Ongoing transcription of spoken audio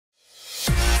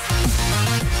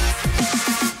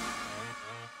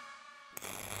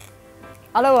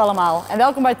Hallo allemaal en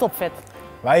welkom bij TOPFIT.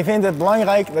 Wij vinden het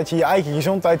belangrijk dat je je eigen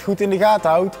gezondheid goed in de gaten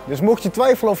houdt. Dus mocht je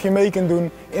twijfelen of je mee kunt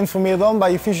doen, informeer dan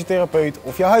bij je fysiotherapeut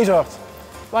of je huisarts.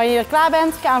 Wanneer je er klaar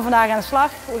bent, gaan we vandaag aan de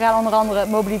slag. We gaan onder andere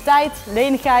mobiliteit,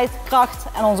 lenigheid, kracht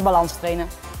en onze balans trainen.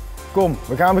 Kom,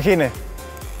 we gaan beginnen.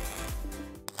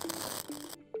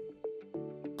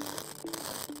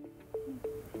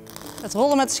 Het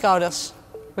rollen met de schouders.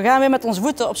 We gaan weer met onze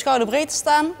voeten op schouderbreedte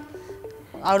staan.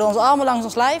 We houden onze armen langs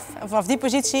ons lijf en vanaf die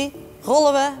positie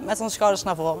rollen we met onze schouders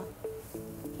naar voren.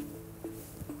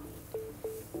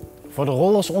 Voor de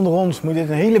rollers onder ons moet dit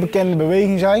een hele bekende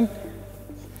beweging zijn.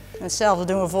 En hetzelfde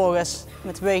doen we vervolgens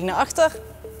met de beweging naar achter.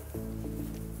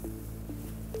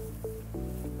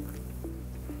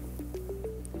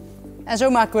 En zo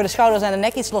maken we de schouders en de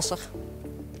nek iets losser.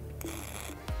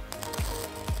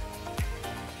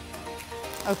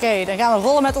 Oké, dan gaan we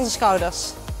rollen met onze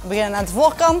schouders. We beginnen aan de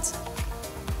voorkant.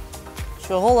 Dus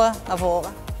we rollen naar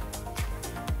voren.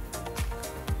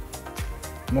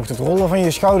 Mocht het rollen van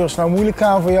je schouders nou moeilijk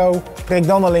gaan voor jou, trek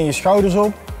dan alleen je schouders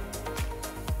op.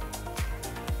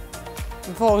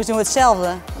 Vervolgens doen we hetzelfde,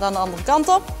 maar dan de andere kant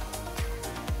op.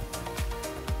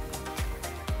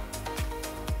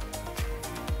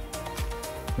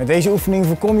 Met deze oefening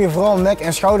voorkom je vooral nek-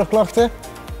 en schouderklachten.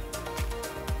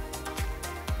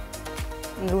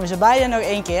 Dan doen we ze beide nog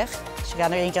 1 keer. Dus je gaat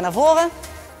nog 1 keer naar voren.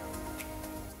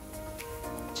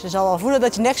 Dus je zal wel voelen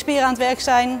dat je nekspieren aan het werk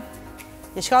zijn.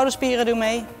 Je schouderspieren doen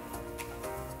mee.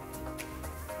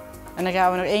 En dan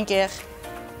gaan we nog 1 keer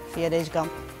via deze kant.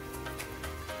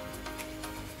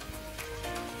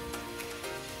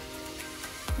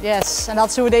 Yes, en dat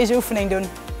is hoe we deze oefening doen.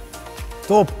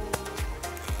 Top!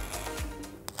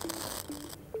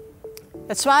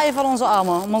 Het zwaaien van onze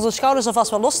armen, om onze schouders alvast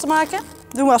wel los te maken,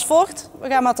 doen we als volgt. We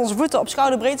gaan met onze voeten op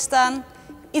schouderbreedte staan,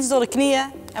 iets door de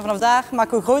knieën en vanaf daar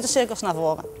maken we grote cirkels naar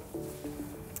voren.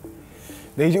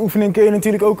 Deze oefening kun je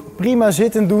natuurlijk ook prima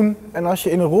zittend doen. En als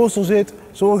je in een rolstoel zit,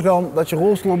 zorg dan dat je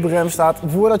rolstoel op de rem staat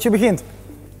voordat je begint.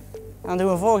 En dan doen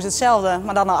we vervolgens hetzelfde,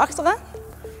 maar dan naar achteren.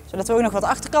 Zodat we ook nog wat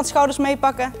achterkantschouders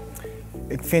meepakken.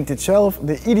 Ik vind dit zelf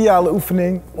de ideale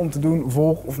oefening om te doen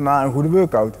voor of na een goede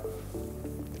workout.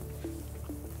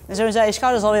 En zo zijn je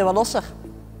schouders alweer wat losser.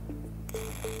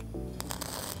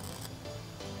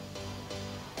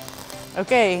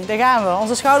 Oké, daar gaan we.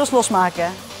 Onze schouders losmaken.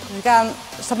 Dus we gaan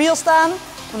stabiel staan.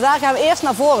 Vandaar gaan we eerst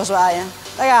naar voren zwaaien.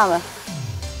 Daar gaan we.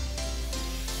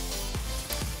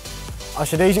 Als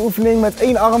je deze oefening met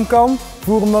 1 arm kan,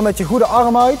 voer hem dan met je goede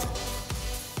arm uit.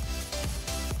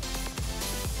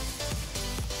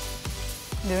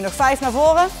 Dan doen we nog 5 naar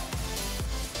voren.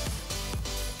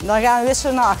 En dan gaan we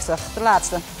wisselen naar achter, de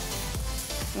laatste.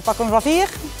 Dan pakken we hem van 4,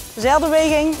 dezelfde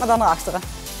beweging, maar dan naar achteren.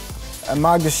 En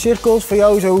maak de cirkels voor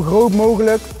jou zo groot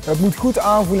mogelijk. Het moet goed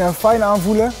aanvoelen en fijn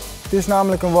aanvoelen. Het is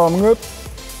namelijk een warming-up.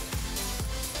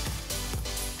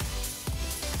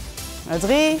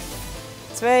 3,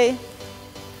 2,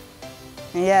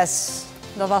 yes,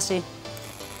 dat was hij.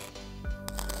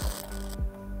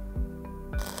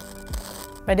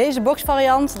 Bij deze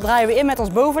boxvariant draaien we in met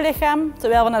ons bovenlichaam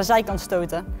terwijl we naar de zijkant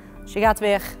stoten. Dus je gaat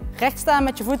weer recht staan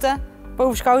met je voeten,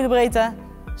 boven schouderbreedte,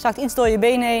 zakt iets door je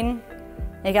benen heen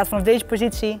en je gaat vanaf deze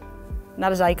positie naar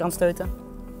de zijkant stoten.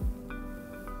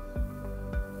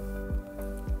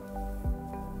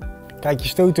 Kijk je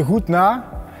stoten goed na.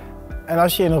 En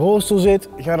als je in een rolstoel zit,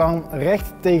 ga dan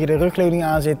recht tegen de rugleuning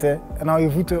aan zitten en hou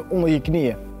je voeten onder je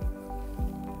knieën.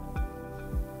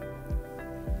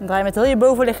 Dan draai je met heel je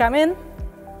bovenlichaam in.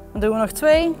 Dan doen we nog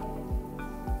 2.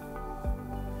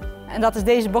 En dat is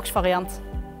deze boxvariant.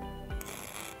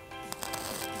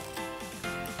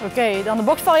 Oké, dan de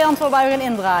boxvariant waarbij we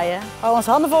gaan indraaien. Hou onze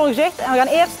handen voor ons gezicht en we gaan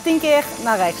eerst 10 keer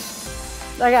naar rechts.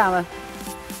 Daar gaan we.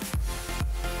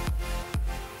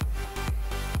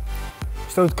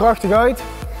 Stoot krachtig uit.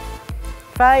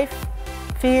 5,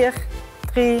 4,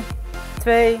 3,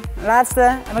 2, laatste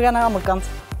en we gaan naar de andere kant.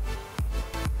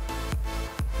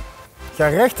 Ga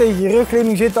recht tegen je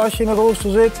rugleuning zitten als je in een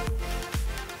rolstoel zit.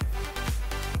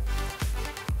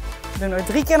 We doen nog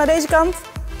 3 keer naar deze kant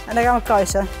en dan gaan we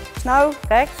kruisen. Dus nou,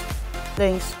 rechts,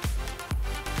 links.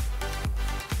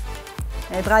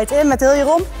 En je draait in met heel je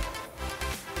romp.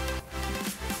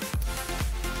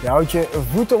 Je houdt je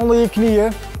voeten onder je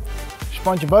knieën.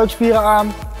 Spant je buikspieren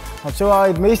aan. Want zo haal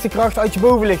je het meeste kracht uit je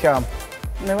bovenlichaam.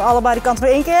 Dan doen we allebei de kanten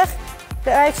weer 1 keer.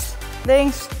 Rechts,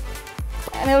 links.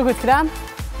 En heel goed gedaan.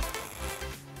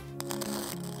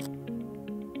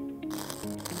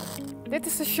 Dit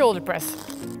is de shoulder press.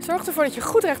 Zorg ervoor dat je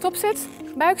goed rechtop zit,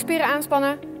 buikspieren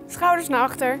aanspannen, schouders naar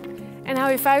achter en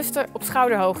hou je vuisten op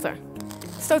schouderhoogte.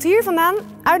 Stoot hier vandaan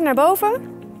uit naar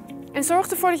boven en zorg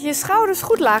ervoor dat je je schouders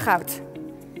goed laag houdt.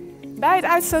 Bij het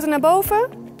uitstoten naar boven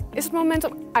is het moment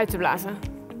om uit te blazen.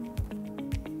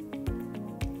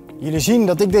 Jullie zien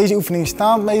dat ik deze oefening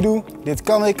staand meedoe. Dit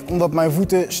kan ik omdat mijn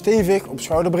voeten stevig op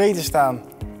schouderbreedte staan.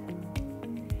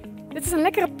 Dit is een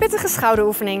lekkere pittige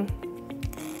schouderoefening.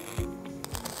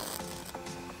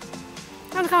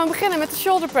 Nou, dan gaan we beginnen met de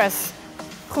shoulder press.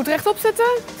 Goed rechtop zitten,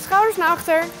 schouders naar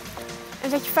achter en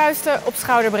zet je vuisten op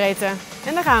schouderbreedte.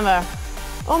 En daar gaan we.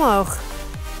 Omhoog.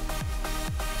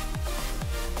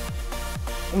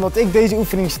 Omdat ik deze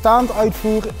oefening staand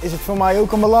uitvoer, is het voor mij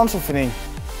ook een balansoefening.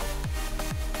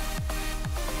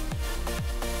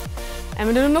 En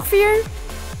we doen er nog 4,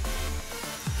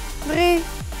 3,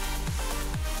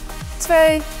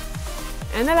 2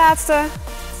 en de laatste.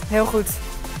 Heel goed.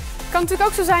 Het kan natuurlijk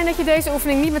ook zo zijn dat je deze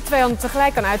oefening niet met 2 handen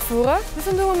tegelijk kan uitvoeren. Dus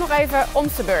dan doen we hem nog even om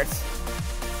de beurt.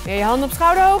 Weer je handen op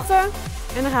schouderhoogte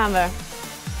en dan gaan we.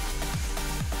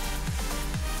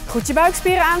 Goed je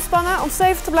buikspieren aanspannen om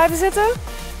stevig te blijven zitten.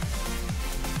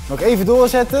 Nog even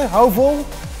doorzetten, hou vol.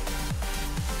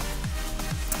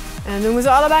 En dan doen we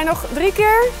ze allebei nog 3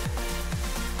 keer.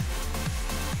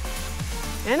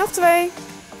 En nog 2.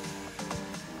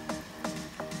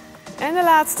 En de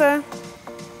laatste.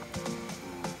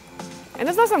 En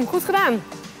dat was hem, goed gedaan.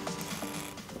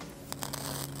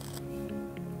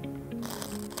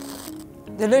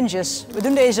 De lunges. We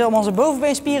doen deze om onze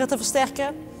bovenbeenspieren te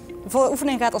versterken. De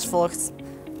oefening gaat als volgt.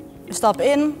 We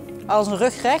stappen in, houden onze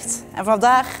rug recht en vanaf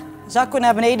daar zakken we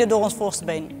naar beneden door ons voorste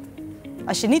been.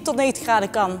 Als je niet tot 90 graden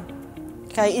kan,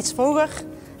 ga je iets hoger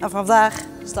en vanaf daar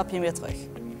stap je weer terug.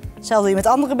 Hetzelfde doe je met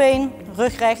het andere been,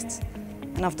 rug recht en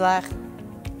vanaf daar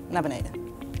naar beneden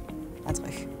en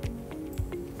terug.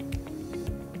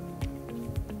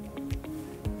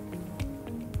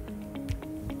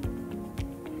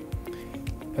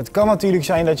 Het kan natuurlijk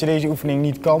zijn dat je deze oefening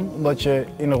niet kan, omdat je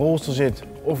in een rolstoel zit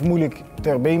of moeilijk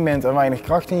ter been bent en weinig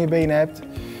kracht in je benen hebt.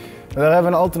 Maar daar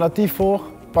hebben we een alternatief voor.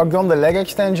 Pak dan de leg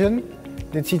extension.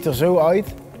 Dit ziet er zo uit.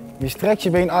 Je strekt je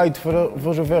been uit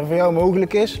voor zover voor jou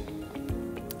mogelijk is.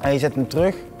 En je zet hem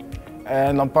terug.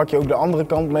 En dan pak je ook de andere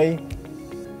kant mee.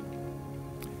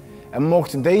 En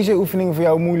mocht deze oefening voor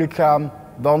jou moeilijk gaan,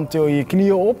 dan til je je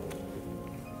knieën op.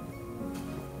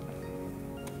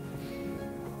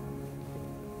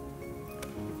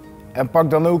 En pak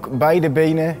dan ook beide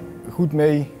benen goed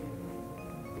mee.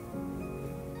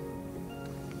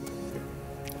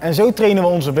 En zo trainen we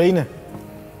onze benen.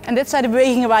 En dit zijn de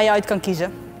bewegingen waar je uit kan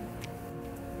kiezen.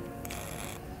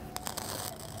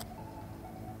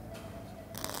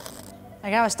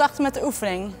 Dan gaan we starten met de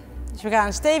oefening. Dus we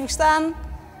gaan stevig staan.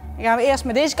 Dan gaan we eerst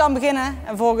met deze kant beginnen en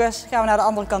vervolgens gaan we naar de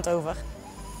andere kant over.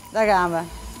 Daar gaan we.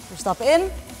 We stappen in.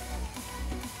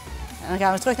 En dan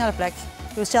gaan we terug naar de plek. We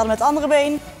doen hetzelfde met het andere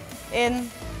been.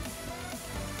 In.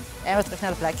 En weer terug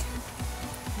naar de plek.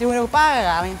 Doen we nog een paar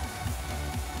herhalingen.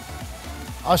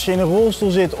 Als je in een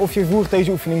rolstoel zit of je voert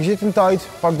deze oefening zittend uit,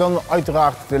 pak dan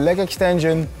uiteraard de leg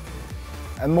extension.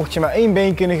 En mocht je maar 1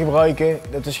 been kunnen gebruiken,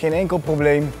 dat is geen enkel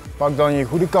probleem, pak dan je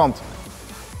goede kant.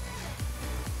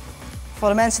 Voor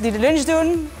de mensen die de lunge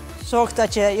doen, zorg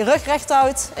dat je je rug recht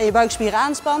houdt en je buikspieren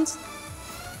aanspant.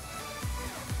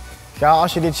 Ga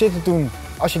als je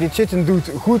dit zittend doet,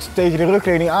 goed tegen de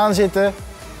rugleuning aanzitten.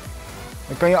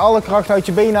 Dan kan je alle kracht uit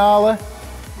je benen halen.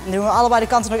 Dan doen we allebei de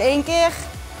kanten nog 1 keer.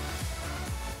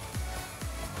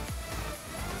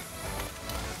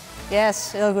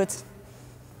 Yes, heel goed.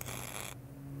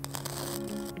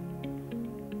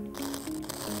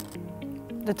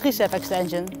 De tricep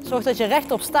extension. Zorg dat je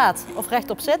rechtop staat of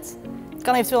rechtop zit. Je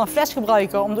kan eventueel een fles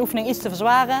gebruiken om de oefening iets te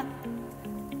verzwaren.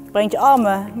 Breng je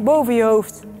armen boven je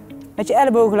hoofd met je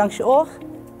ellebogen langs je oor.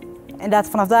 En laat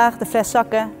vanaf daar de fles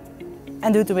zakken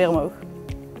en doe het er weer omhoog.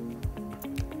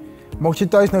 Mocht je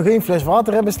thuis nog geen fles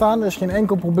water hebben staan, dat is geen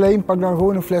enkel probleem. Pak dan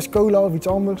gewoon een fles cola of iets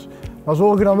anders. Maar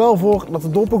zorg er dan wel voor dat de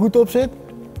dop er goed op zit.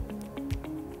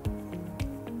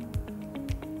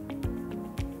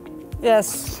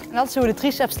 Yes, en dat is hoe we de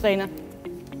triceps trainen.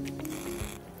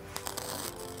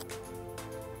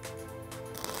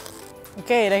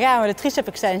 Oké, dan gaan we de tricep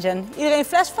extension. Iedereen een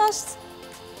fles vast.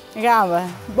 Dan gaan we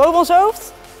boven ons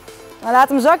hoofd. Dan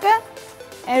laten we hem zakken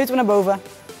en duwen we naar boven.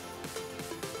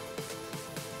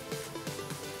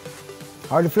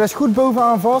 Hou de fles goed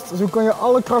bovenaan vast, zo kan je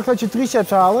alle kracht uit je triceps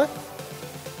halen.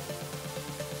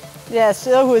 Yes,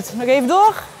 heel goed. Nog even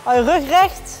door. Hou je rug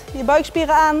recht, je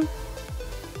buikspieren aan.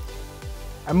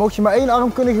 En mocht je maar 1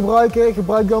 arm kunnen gebruiken,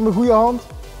 gebruik dan de goede hand.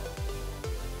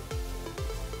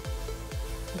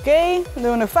 Oké, dan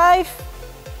doen we nog 5.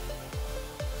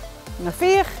 Nog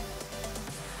 4.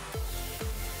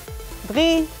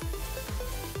 3.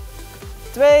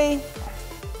 2.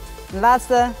 De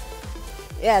laatste.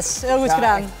 Yes, heel goed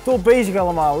gedaan. Echt top bezig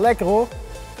allemaal, lekker hoor.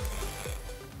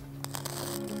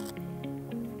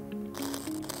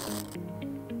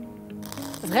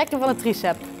 Het rekken van de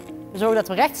tricep. We zorgen dat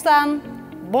we recht staan,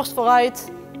 borst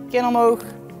vooruit, kin omhoog.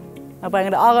 We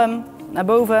brengen de arm naar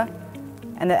boven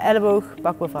en de elleboog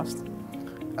pakken we vast.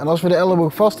 En als we de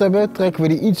elleboog vast hebben, trekken we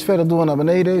die iets verder door naar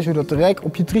beneden, zodat de rek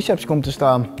op je triceps komt te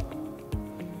staan.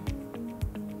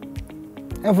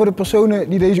 En voor de personen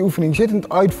die deze oefening zittend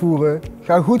uitvoeren,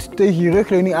 ga goed tegen je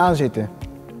rugleuning aanzitten.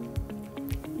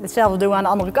 Hetzelfde doen we aan de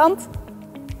andere kant.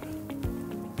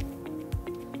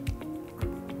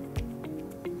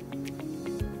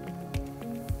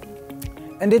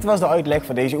 En dit was de uitleg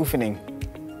voor deze oefening.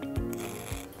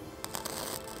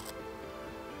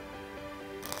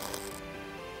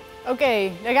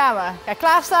 Oké, daar gaan we. Ga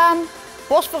klaarstaan,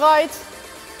 borst vooruit,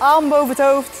 arm boven het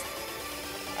hoofd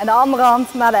en de andere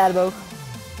hand naar de elleboog.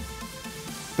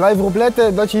 Blijf erop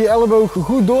letten dat je je elleboog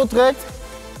goed doortrekt.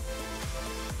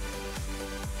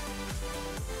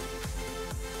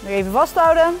 Nog even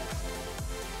vasthouden.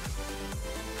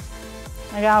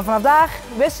 Dan gaan we vanaf daar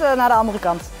wisselen naar de andere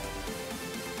kant.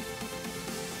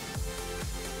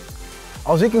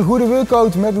 Als ik een goede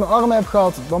workout met mijn armen heb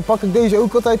gehad, dan pak ik deze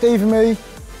ook altijd even mee.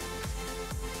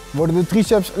 Worden de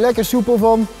triceps lekker soepel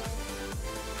van.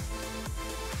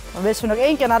 Dan wisselen we nog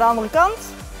één keer naar de andere kant.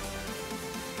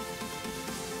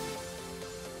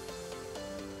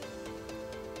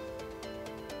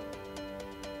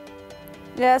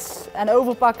 Yes, en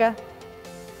overpakken.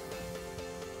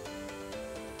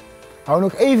 Hou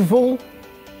nog even vol.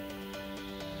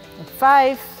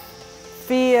 5,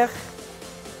 4,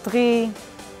 3,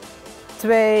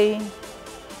 2,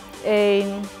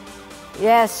 1.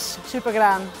 Yes, super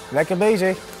gedaan. Lekker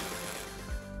bezig.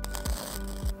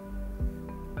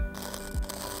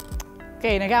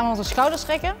 Oké, dan gaan we onze schouders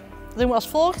trekken. Dat doen we als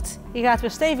volgt. Je gaat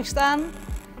weer stevig staan.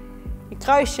 Je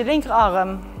kruist je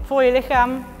linkerarm voor je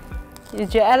lichaam. Je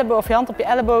doet je elleboog of je hand op je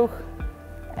elleboog.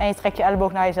 En je trekt je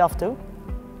elleboog naar jezelf toe.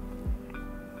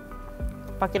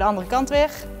 Pak je de andere kant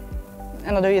weer.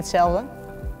 En dan doe je hetzelfde.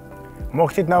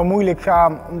 Mocht dit nou moeilijk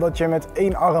gaan omdat je met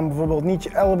één arm bijvoorbeeld niet je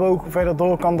elleboog verder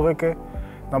door kan drukken,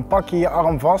 dan pak je je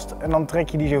arm vast en dan trek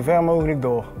je die zo ver mogelijk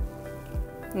door.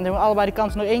 Dan doen we allebei de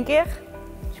kanten nog één keer.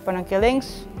 Dus je pakt een keer links.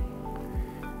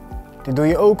 Dit doe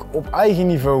je ook op eigen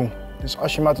niveau. Dus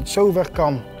als je maar tot zover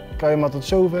kan, kan je maar tot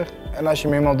zover. En als je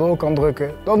hem helemaal door kan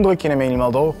drukken, dan druk je hem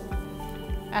helemaal door.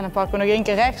 En dan pakken we nog één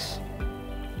keer rechts.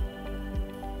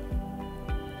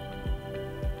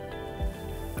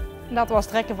 En dat was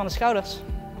het trekken van de schouders.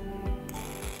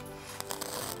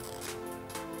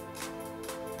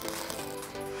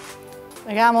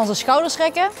 Dan gaan we onze schouders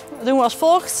trekken. Dat doen we als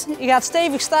volgt. Je gaat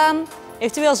stevig staan.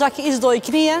 Eventueel zak je iets door je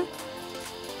knieën.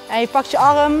 En je pakt je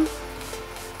arm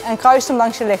en kruist hem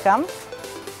langs je lichaam.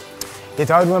 Dit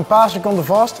houden we een paar seconden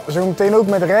vast, zo meteen ook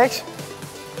met rechts.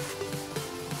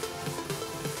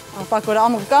 Dan pakken we de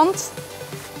andere kant.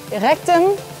 Je rekt hem,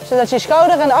 zodat je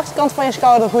schouder en de achterkant van je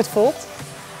schouder goed voelt.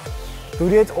 Doe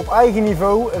dit op eigen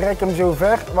niveau, rek hem zo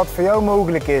ver wat voor jou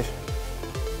mogelijk is.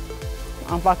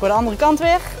 Dan pakken we de andere kant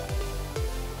weer.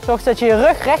 Zorg dat je je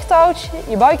rug recht houdt,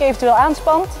 je buik eventueel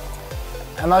aanspant.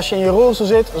 En als je in je rolstoel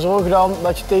zit, zorg dan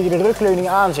dat je tegen de rugleuning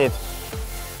aan zit.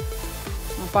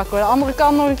 Dan pakken we de andere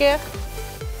kant nog een keer.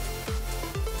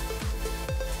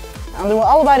 Dan doen we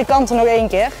allebei de kanten nog één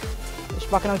keer. Dus we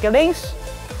pakken nog een keer links.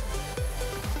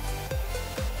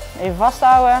 Even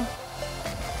vasthouden.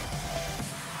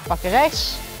 Pakken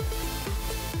rechts.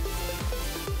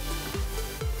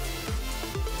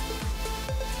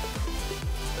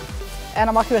 En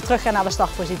dan mag je weer teruggaan naar de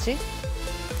startpositie.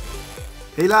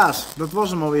 Helaas, dat was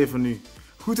hem alweer voor nu.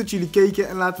 Goed dat jullie keken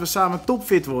en laten we samen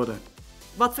topfit worden.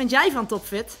 Wat vind jij van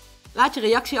TOPFIT? Laat je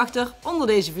reactie achter onder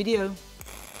deze video.